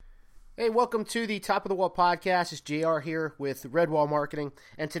Hey, welcome to the Top of the Wall podcast. It's JR here with Red Wall Marketing,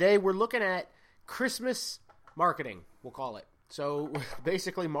 and today we're looking at Christmas marketing, we'll call it. So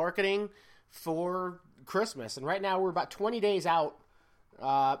basically marketing for Christmas, and right now we're about 20 days out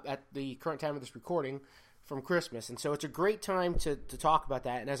at the current time of this recording from Christmas, and so it's a great time to talk about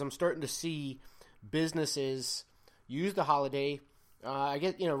that. And as I'm starting to see businesses use the holiday, I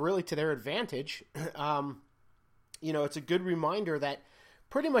guess, really to their advantage, it's a good reminder that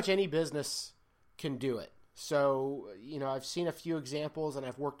pretty much any business can do it. So, I've seen a few examples and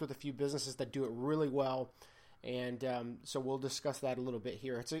I've worked with a few businesses that do it really well. And so we'll discuss that a little bit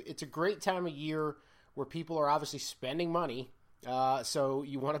here. It's a great time of year where people are obviously spending money. So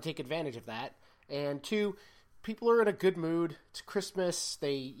you want to take advantage of that. And two, people are in a good mood. It's Christmas.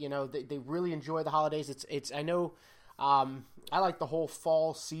 They really enjoy the holidays. I know, I like the whole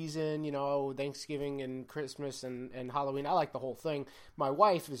fall season, Thanksgiving and Christmas and Halloween. I like the whole thing. My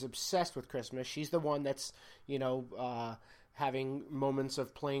wife is obsessed with Christmas. She's the one that's, having moments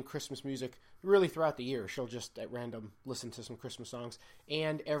of playing Christmas music really throughout the year. She'll just at random listen to some Christmas songs.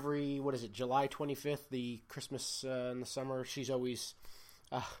 And every, July 25th, the Christmas in the summer, she's always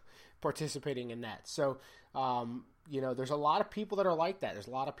participating in that. So, there's a lot of people that are like that. There's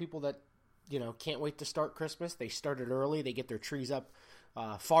a lot of people that can't wait to start Christmas. They started early. They get their trees up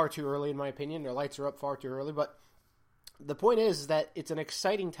far too early, in my opinion. Their lights are up far too early. But the point is that it's an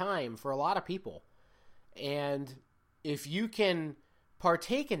exciting time for a lot of people. And if you can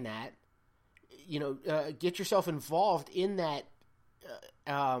partake in that, get yourself involved in that,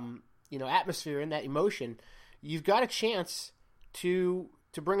 atmosphere, in that emotion, you've got a chance to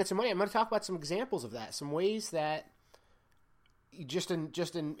bring in some money. I'm going to talk about some examples of that, some ways that just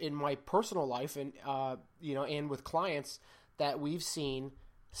in my personal life and and with clients that we've seen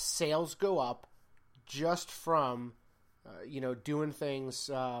sales go up just from doing things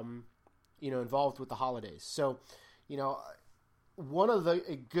involved with the holidays. So one of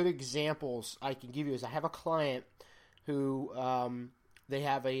the good examples I can give you is I have a client who they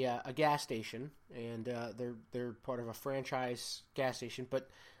have a gas station, and they're part of a franchise gas station, but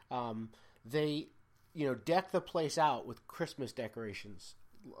they deck the place out with Christmas decorations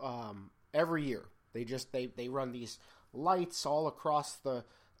every year. They run these lights all across the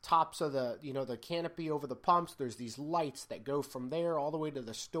tops of the canopy over the pumps. There's these lights that go from there all the way to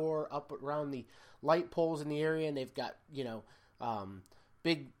the store, up around the light poles in the area, and they've got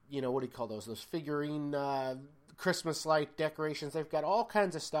big what do you call those figurine Christmas light decorations. They've got all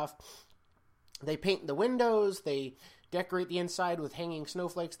kinds of stuff. They paint the windows, they decorate the inside with hanging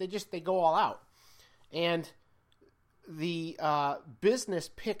snowflakes. They go all out. And the business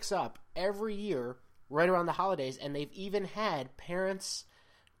picks up every year right around the holidays, and they've even had parents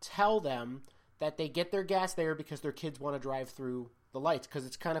tell them that they get their gas there because their kids want to drive through the lights, because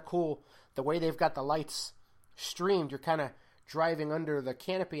it's kind of cool the way they've got the lights streamed. You're kind of driving under the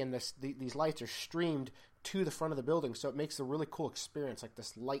canopy, and these lights are streamed to the front of the building, so it makes a really cool experience, like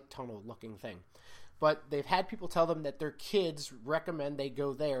this light tunnel looking thing. But they've had people tell them that their kids recommend they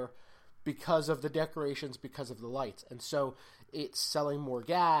go there because of the decorations, because of the lights. And so it's selling more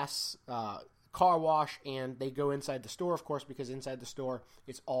gas, car wash, and they go inside the store, of course, because inside the store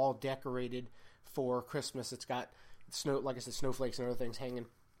it's all decorated for Christmas. It's got snow, like I said, snowflakes and other things hanging.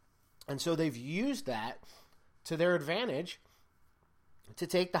 And so they've used that to their advantage to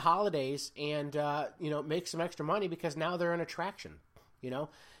take the holidays and, make some extra money, because now they're an attraction,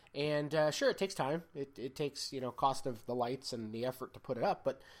 And sure, it takes time. It takes, cost of the lights and the effort to put it up,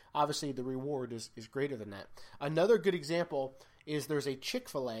 but obviously the reward is greater than that. Another good example is there's a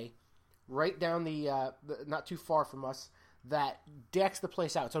Chick-fil-A right down the not too far from us that decks the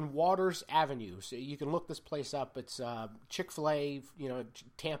place out. It's on Waters Avenue, so you can look this place up. It's Chick-fil-A,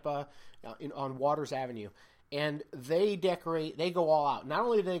 Tampa, on Waters Avenue. And they go all out. Not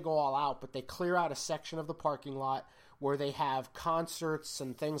only do they go all out, but they clear out a section of the parking lot where they have concerts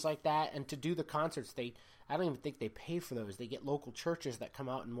and things like that. And to do the concerts, I don't even think they pay for those. They get local churches that come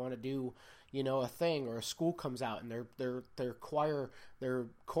out and want to do, a thing, or a school comes out and their choir, their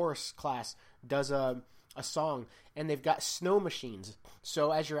chorus class does a song, and they've got snow machines.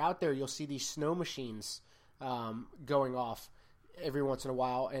 So as you're out there, you'll see these snow machines going off every once in a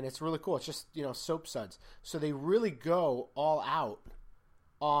while, and it's really cool. It's just, soap suds. So they really go all out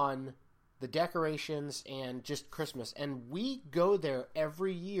on the decorations and just Christmas. And we go there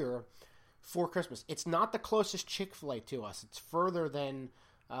every year for Christmas. It's not the closest Chick-fil-A to us. It's further than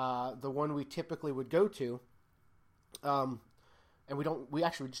the one we typically would go to. And we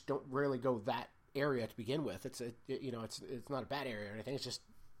actually just don't rarely go that area to begin with. It's not a bad area or anything. It's just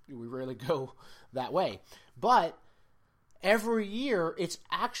we rarely go that way. But every year, it's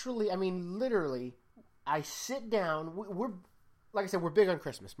actually, I mean, literally, I sit down. We're like I said, we're big on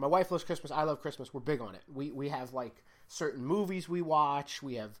Christmas. My wife loves Christmas. I love Christmas. We're big on it. We have like certain movies we watch.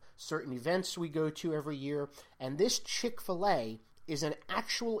 We have certain events we go to every year. And this Chick-fil-A is an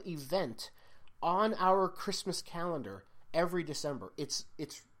actual event on our Christmas calendar every December.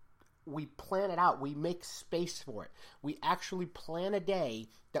 We plan it out. We make space for it. We actually plan a day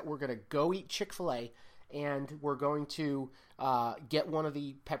that we're going to go eat Chick-fil-A, and we're going to get one of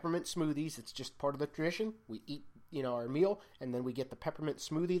the peppermint smoothies. It's just part of the tradition. We eat, our meal, and then we get the peppermint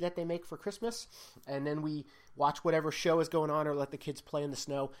smoothie that they make for Christmas, and then we watch whatever show is going on or let the kids play in the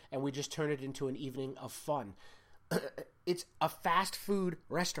snow, and we just turn it into an evening of fun. It's a fast food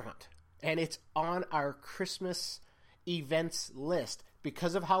restaurant, and it's on our Christmas events list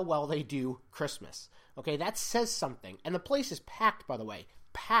because of how well they do Christmas. Okay, that says something. And the place is packed, by the way,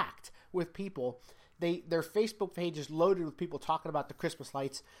 packed with people. Their Facebook page is loaded with people talking about the Christmas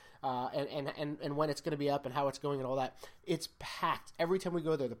lights and when it's going to be up and how it's going and all that. It's packed. Every time we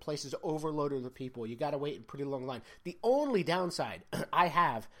go there, the place is overloaded with people. You got to wait in a pretty long line. The only downside I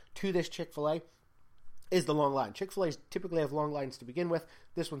have to this Chick-fil-A is the long line. Chick-fil-A's typically have long lines to begin with.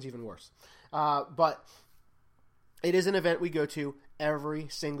 This one's even worse. But it is an event we go to every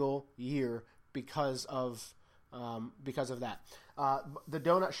single year because of that. The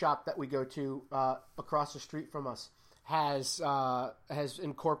donut shop that we go to across the street from us has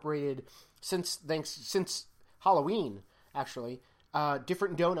incorporated since Halloween, actually,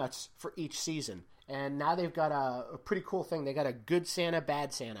 different donuts for each season. And now they've got a pretty cool thing. They got a Good Santa,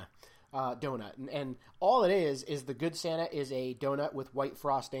 Bad Santa donut. And all it is the Good Santa is a donut with white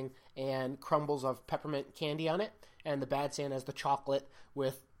frosting and crumbles of peppermint candy on it. And the Bad Santa is the chocolate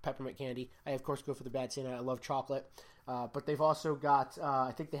with peppermint candy. I, of course, go for the Bad Santa. I love chocolate. But they've also got,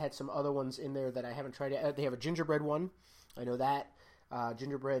 I think they had some other ones in there that I haven't tried yet. They have a gingerbread one. I know that.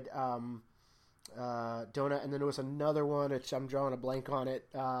 Gingerbread donut. And then there was another one. I'm drawing a blank on it.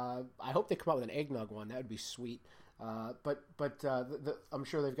 I hope they come out with an eggnog one. That would be sweet. But I'm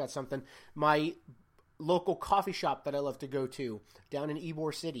sure they've got something. My local coffee shop that I love to go to down in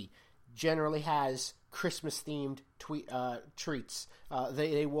Ybor City generally has Christmas-themed treats.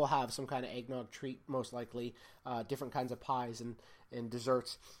 They will have some kind of eggnog treat, most likely, different kinds of pies and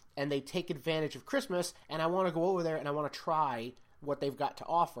desserts. And they take advantage of Christmas, and I want to go over there and I want to try what they've got to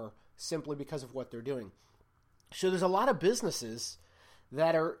offer simply because of what they're doing. So there's a lot of businesses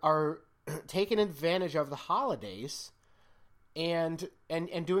that are taking advantage of the holidays and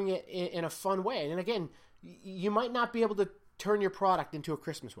doing it in a fun way. And again, you might not be able to turn your product into a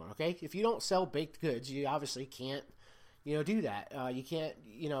Christmas one, okay? If you don't sell baked goods, you obviously can't, do that. You can't,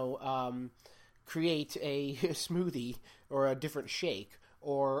 create a smoothie or a different shake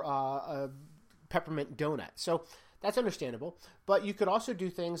or a peppermint donut. So that's understandable. But you could also do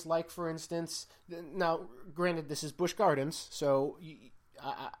things like, for instance, now, granted, this is Busch Gardens, so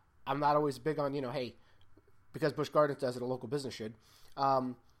I'm not always big on, hey, because Busch Gardens does it, a local business should.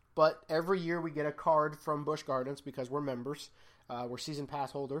 But every year we get a card from Busch Gardens because we're members. We're season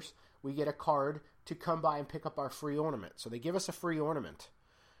pass holders. We get a card to come by and pick up our free ornament. So they give us a free ornament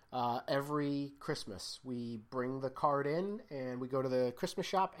every Christmas. We bring the card in and we go to the Christmas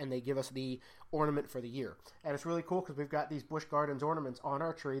shop and they give us the ornament for the year. And it's really cool because we've got these Busch Gardens ornaments on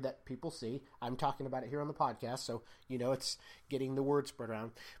our tree that people see. I'm talking about it here on the podcast, so it's getting the word spread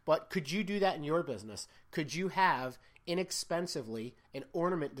around. But could you do that in your business? Could you have inexpensively an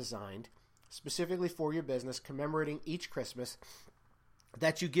ornament designed specifically for your business commemorating each Christmas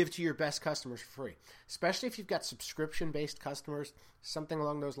that you give to your best customers for free, especially if you've got subscription-based customers, something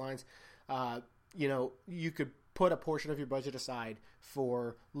along those lines. You could put a portion of your budget aside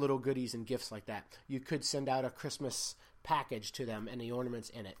for little goodies and gifts like that. You could send out a Christmas package to them and the ornaments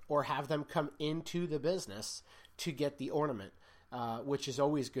in it, or have them come into the business to get the ornament. Which is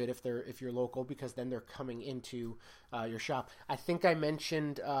always good if you're local, because then they're coming into your shop. I think I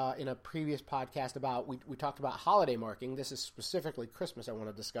mentioned in a previous podcast about we talked about holiday marketing. This is specifically Christmas I want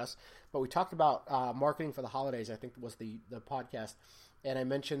to discuss, but we talked about marketing for the holidays. I think was the podcast, and I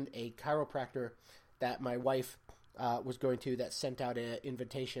mentioned a chiropractor that my wife was going to that sent out an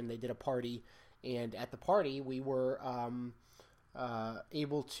invitation. They did a party, and at the party we were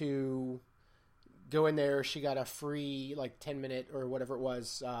able to go in there. She got a free 10-minute or whatever it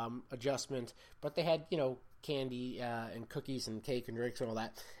was adjustment, but they had candy and cookies and cake and drinks and all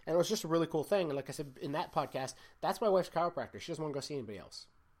that, and it was just a really cool thing. And like I said in that podcast, that's my wife's chiropractor. She doesn't want to go see anybody else.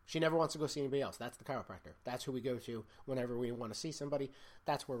 She never wants to go see anybody else. That's the chiropractor. That's who we go to whenever we want to see somebody.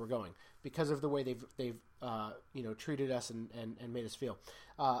 That's where we're going because of the way they've treated us and made us feel.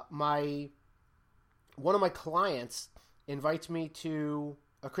 One of my clients invites me to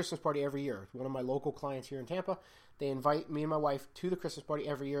a Christmas party every year. One of my local clients here in Tampa, they invite me and my wife to the Christmas party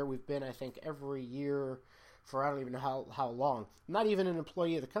every year. We've been, I think, every year for I don't even know how long. I'm not even an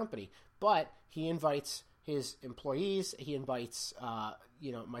employee of the company, but he invites his employees. He invites,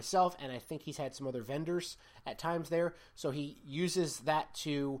 myself, and I think he's had some other vendors at times there. So he uses that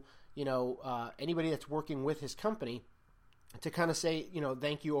to, anybody that's working with his company to kind of say,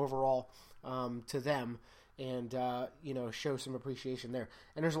 thank you overall to them and, show some appreciation there.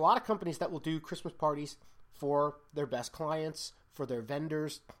 And there's a lot of companies that will do Christmas parties for their best clients, for their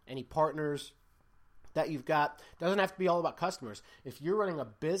vendors, any partners that you've got. It doesn't have to be all about customers. If you're running a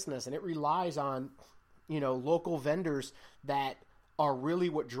business and it relies on, local vendors that are really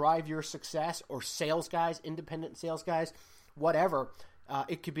what drive your success, or sales guys, independent sales guys, whatever,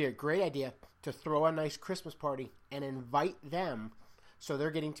 it could be a great idea to throw a nice Christmas party and invite them so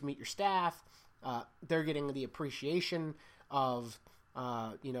they're getting to meet your staff. They're getting the appreciation of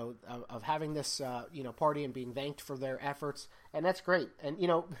having this, party and being thanked for their efforts. And that's great. And,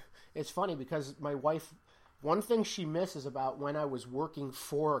 it's funny because my wife, one thing she misses about when I was working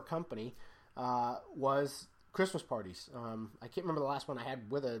for a company was Christmas parties. I can't remember the last one I had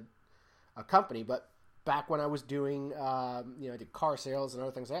with a company, but back when I was doing, I did car sales and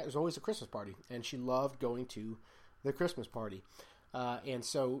other things like that, it was always a Christmas party. And she loved going to the Christmas party. And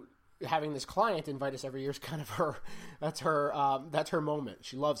so having this client invite us every year is kind of that's her moment.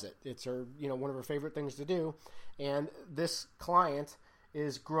 She loves it. It's her, one of her favorite things to do. And this client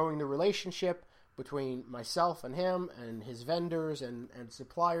is growing the relationship between myself and him and his vendors and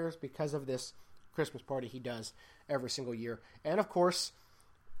suppliers because of this Christmas party he does every single year. And of course,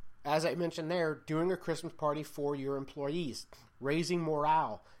 as I mentioned there, doing a Christmas party for your employees, raising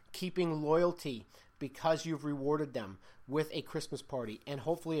morale, keeping loyalty because you've rewarded them with a Christmas party and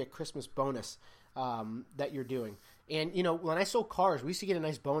hopefully a Christmas bonus that you're doing. And, when I sold cars, we used to get a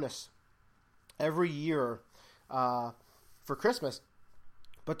nice bonus every year for Christmas.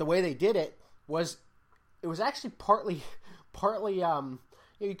 But the way they did it was actually partly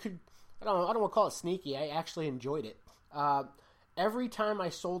you could, I don't want to call it sneaky. I actually enjoyed it. Every time I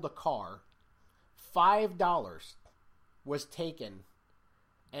sold a car, $5 was taken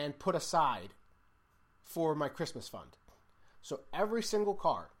and put aside for my Christmas fund. So every single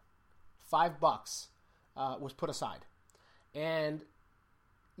car, $5 was put aside. And,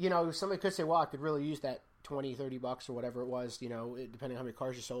 somebody could say, well, I could really use that $20, $30 or whatever it was, depending on how many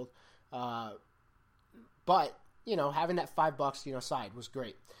cars you sold. But, having that $5, aside was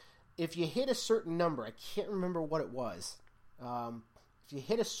great. If you hit a certain number, I can't remember what it was. If you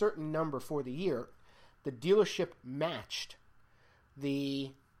hit a certain number for the year, the dealership matched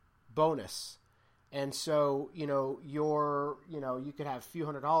the bonus. And so, you could have a few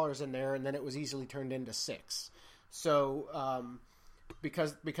 $100s in there, and then it was easily turned into $6. So,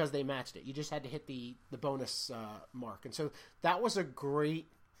 because they matched it, you just had to hit the bonus mark. And so that was a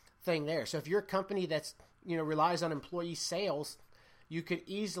great thing there. So if you're a company that's, relies on employee sales, you could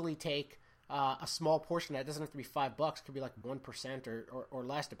easily take a small portion. That doesn't have to be $5. It could be like 1% or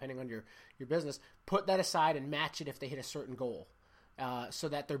less, depending on your business. Put that aside and match it if they hit a certain goal. So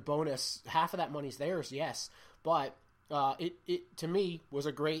that their bonus, half of that money's theirs, yes. But it to me was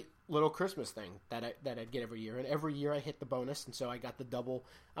a great little Christmas thing that I'd get every year. And every year I hit the bonus, and so I got the double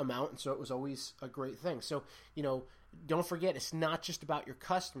amount, and so it was always a great thing. So, don't forget, it's not just about your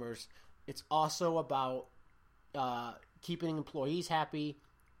customers. It's also about keeping employees happy,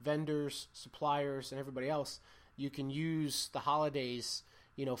 vendors, suppliers, and everybody else. You can use the holidays,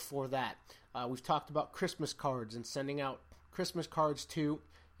 for that. We've talked about Christmas cards and sending out Christmas cards to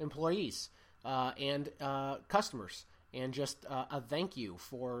employees and customers, and just a thank you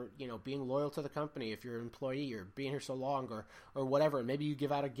for being loyal to the company if you're an employee or being here so long or whatever. And maybe you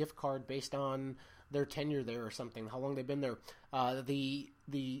give out a gift card based on their tenure there or something, how long they've been there.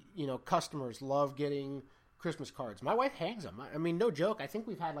 The customers love getting Christmas cards. My wife hangs them. I mean, no joke. I think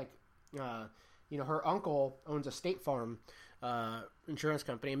we've had her uncle owns a State Farm insurance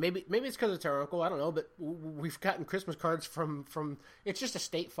company, and maybe it's because it's her uncle, I don't know, but we've gotten Christmas cards from it's just a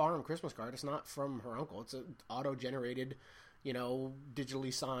State Farm Christmas card. It's not from her uncle. It's an auto-generated,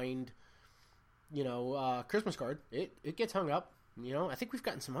 digitally signed, Christmas card. It gets hung up. I think we've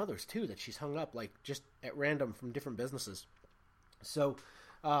gotten some others too that she's hung up like just at random from different businesses. So,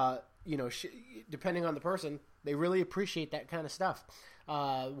 depending on the person, they really appreciate that kind of stuff.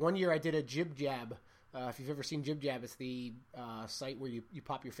 One year I did a Jib Jab. If you've ever seen Jib Jab, it's the site where you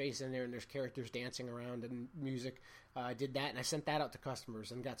pop your face in there and there's characters dancing around and music. I did that, and I sent that out to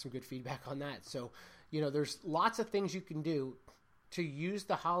customers and got some good feedback on that. So, there's lots of things you can do to use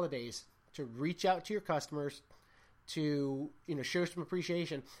the holidays to reach out to your customers, to, show some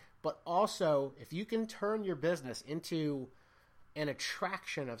appreciation. But also, if you can turn your business into an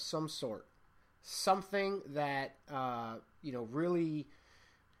attraction of some sort, something that, really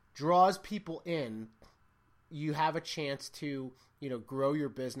draws people in, you have a chance to, grow your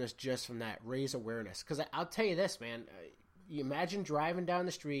business just from that, raise awareness. Because I'll tell you this, man, you imagine driving down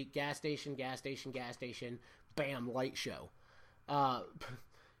the street, gas station, bam, light show.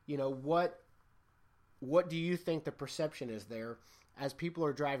 What do you think the perception is there as people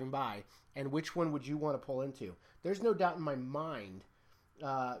are driving by, and which one would you want to pull into? There's no doubt in my mind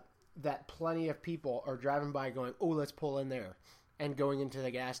that plenty of people are driving by going, oh, let's pull in there, and going into the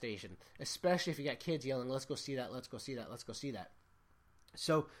gas station, especially if you got kids yelling, let's go see that, let's go see that, let's go see that.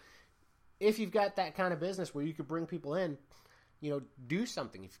 So if you've got that kind of business where you could bring people in, do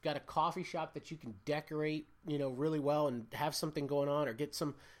something. If you've got a coffee shop that you can decorate, really well and have something going on, or get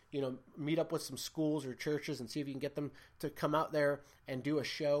some, meet up with some schools or churches and see if you can get them to come out there and do a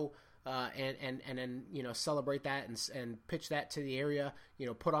show, and then, celebrate that and pitch that to the area,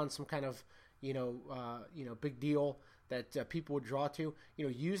 put on some kind of, big deal that people would draw to,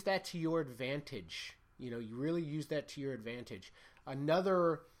 use that to your advantage. You really use that to your advantage.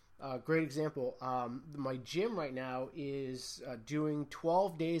 Another great example, my gym right now is doing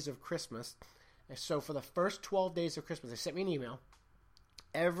 12 days of Christmas. And so for the first 12 days of Christmas, they sent me an email.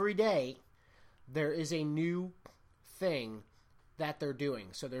 Every day there is a new thing that they're doing.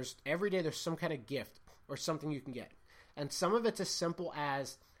 So every day there's some kind of gift or something you can get. And some of it's as simple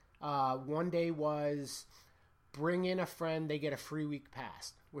as one day was bring in a friend, they get a free week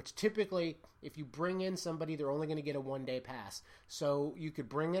pass, which typically if you bring in somebody, they're only going to get a 1-day pass. So you could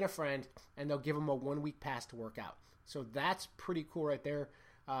bring in a friend and they'll give them a 1-week pass to work out. So that's pretty cool right there.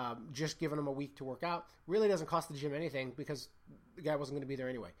 Just giving them a week to work out really doesn't cost the gym anything because the guy wasn't going to be there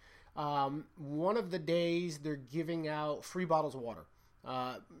anyway. One of the days they're giving out free bottles of water.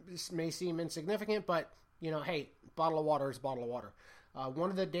 This may seem insignificant, but hey, bottle of water is a bottle of water. One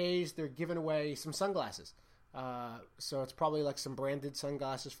of the days they're giving away some sunglasses. So it's probably like some branded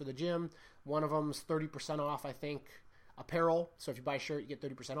sunglasses for the gym. One of them's 30% off, I think, apparel. So if you buy a shirt, you get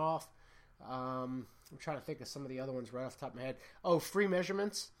 30% off. I'm trying to think of some of the other ones right off the top of my head. Oh, free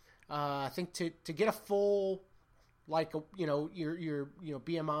measurements. I think to get a full, like, your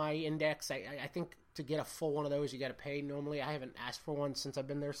BMI index, I think to get a full one of those, you got to pay normally. I haven't asked for one since I've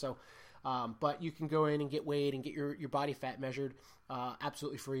been there. So, but you can go in and get weighed and get your body fat measured,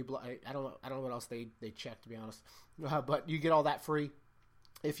 absolutely free. I don't know what else they check, to be honest. But you get all that free.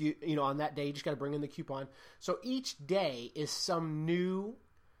 If you on that day, you just got to bring in the coupon. So each day is some new,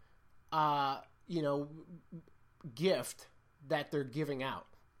 gift that they're giving out.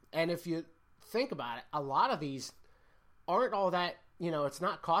 And if you think about it, a lot of these aren't all that, it's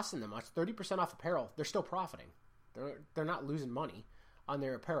not costing them much. 30% off apparel, they're still profiting. They're not losing money on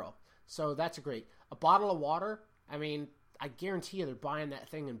their apparel. So that's a bottle of water. I mean, I guarantee you they're buying that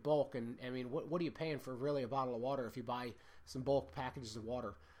thing in bulk. And I mean, what are you paying for really a bottle of water if you buy some bulk packages of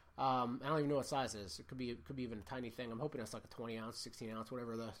water? I don't even know what size it is. It could be even a tiny thing. I'm hoping it's like a 20 ounce, 16 ounce,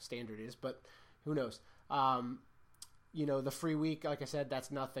 whatever the standard is, but who knows? The free week, like I said,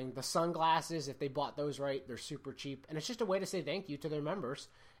 that's nothing. The sunglasses, if they bought those right, they're super cheap. And it's just a way to say thank you to their members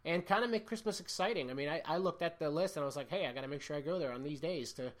and kind of make Christmas exciting. I mean, I looked at the list and I was like, hey, I got to make sure I go there on these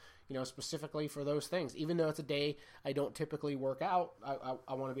days to, specifically for those things. Even though it's a day I don't typically work out,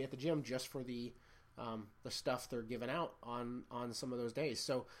 I want to be at the gym just for the stuff they're giving out on some of those days.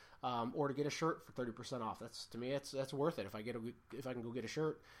 So, or to get a shirt for 30% off. That's, to me, that's worth it if I can go get a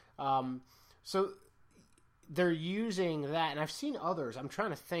shirt. So they're using that, and I've seen others. I'm trying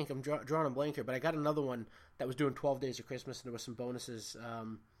to think. I'm drawing a blank here, but I got another one that was doing 12 days of Christmas, and there was some bonuses. I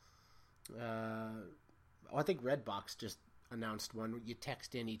think Redbox just announced one. You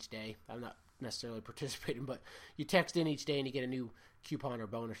text in each day. I'm not necessarily participating, but you text in each day, and you get a new coupon or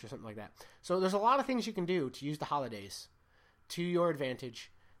bonus or something like that. So there's a lot of things you can do to use the holidays to your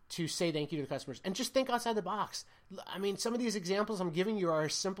advantage, to say thank you to the customers, and just think outside the box. I mean, some of these examples I'm giving you are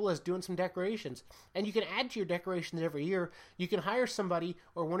as simple as doing some decorations, and you can add to your decorations every year. You can hire somebody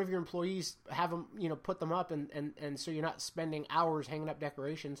or one of your employees, have them, put them up, and so you're not spending hours hanging up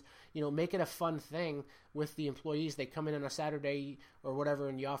decorations. Make it a fun thing with the employees. They come in on a Saturday or whatever,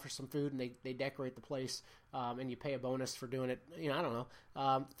 and you offer some food, and they decorate the place, and you pay a bonus for doing it. I don't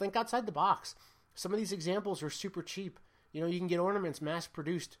know. Think outside the box. Some of these examples are super cheap. You can get ornaments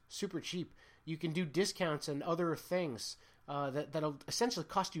mass-produced, super cheap. You can do discounts and other things. that'll essentially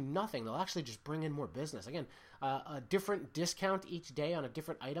cost you nothing. They'll actually just bring in more business. Again, a different discount each day on a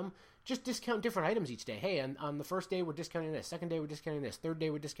different item. Just discount different items each day. Hey, on the first day we're discounting this. Second day we're discounting this. Third day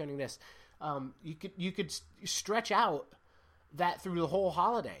we're discounting this. You could stretch out that through the whole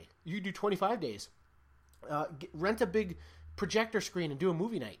holiday. You could do 25 days. Rent a big projector screen and do a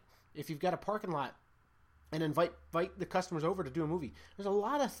movie night. If you've got a parking lot, and invite the customers over to do a movie. There's a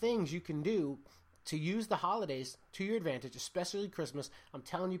lot of things you can do to use the holidays to your advantage, especially Christmas. I'm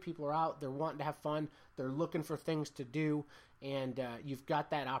telling you, people are out. They're wanting to have fun. They're looking for things to do. And you've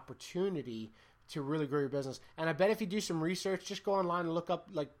got that opportunity to really grow your business. And I bet if you do some research, just go online and look up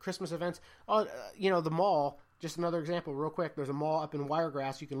like Christmas events. The mall, just another example real quick. There's a mall up in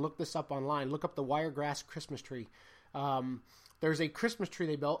Wiregrass. You can look this up online. Look up the Wiregrass Christmas tree. There's a Christmas tree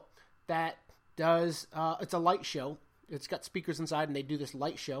they built that does it's a light show. It's got speakers inside, and they do this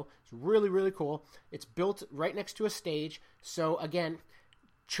light show. It's really, really cool. It's built right next to a stage. So again,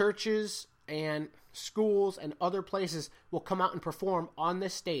 churches and schools and other places will come out and perform on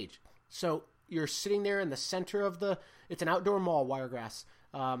this stage. So you're sitting there in the center of it's an outdoor mall, Wiregrass.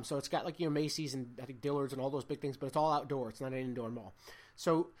 So it's got Macy's and I think Dillard's and all those big things, but it's all outdoor. It's not an indoor mall.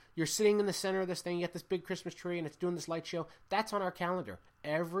 So you're sitting in the center of this thing. You got this big Christmas tree, and it's doing this light show. That's on our calendar.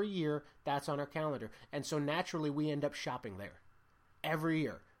 Every year, that's on our calendar. And so naturally, we end up shopping there. Every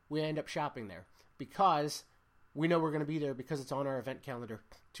year, we end up shopping there because we know we're going to be there because it's on our event calendar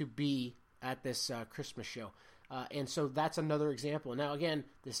to be at this Christmas show. And so that's another example. Now, again,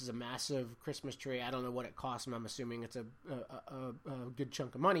 this is a massive Christmas tree. I don't know what it costs, and I'm assuming it's a good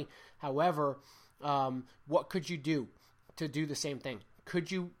chunk of money. However, what could you do to do the same thing?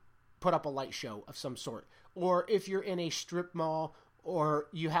 Could you put up a light show of some sort? Or if you're in a strip mall or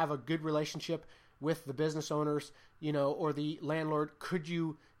you have a good relationship with the business owners, or the landlord, could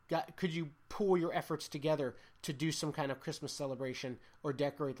you pool your efforts together to do some kind of Christmas celebration or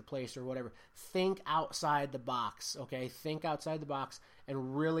decorate the place or whatever? Think outside the box, okay? Think outside the box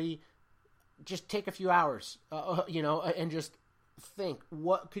and really just take a few hours, and just think,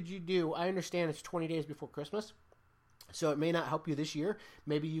 what could you do? I understand it's 20 days before Christmas, so it may not help you this year.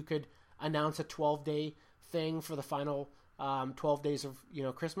 Maybe you could announce a 12-day thing for the final 12 days of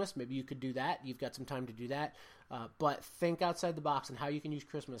Christmas. Maybe you could do that. You've got some time to do that. But think outside the box and how you can use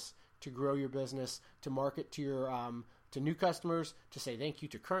Christmas to grow your business, to market to your to new customers, to say thank you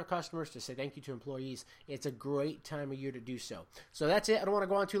to current customers, to say thank you to employees. It's a great time of year to do so. So that's it. I don't want to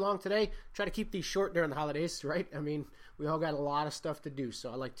go on too long today. Try to keep these short during the holidays, right? I mean, we all got a lot of stuff to do,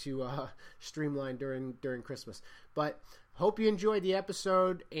 so I like to streamline during Christmas. But hope you enjoyed the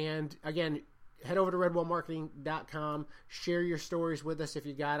episode. And again, head over to redwellmarketing.com. Share your stories with us if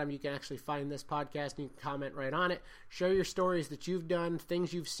you got them. You can actually find this podcast and you can comment right on it. Share your stories that you've done,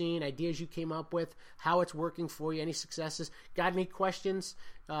 things you've seen, ideas you came up with, how it's working for you, any successes. Got any questions?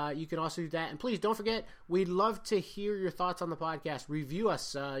 You can also do that. And please don't forget, we'd love to hear your thoughts on the podcast. Review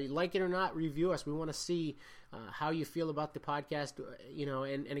us. You like it or not, review us. We want to see how you feel about the podcast.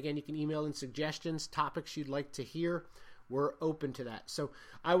 And again, you can email in suggestions, topics you'd like to hear. We're open to that. So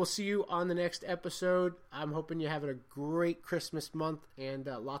I will see you on the next episode. I'm hoping you're having a great Christmas month and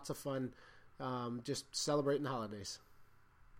lots of fun just celebrating the holidays.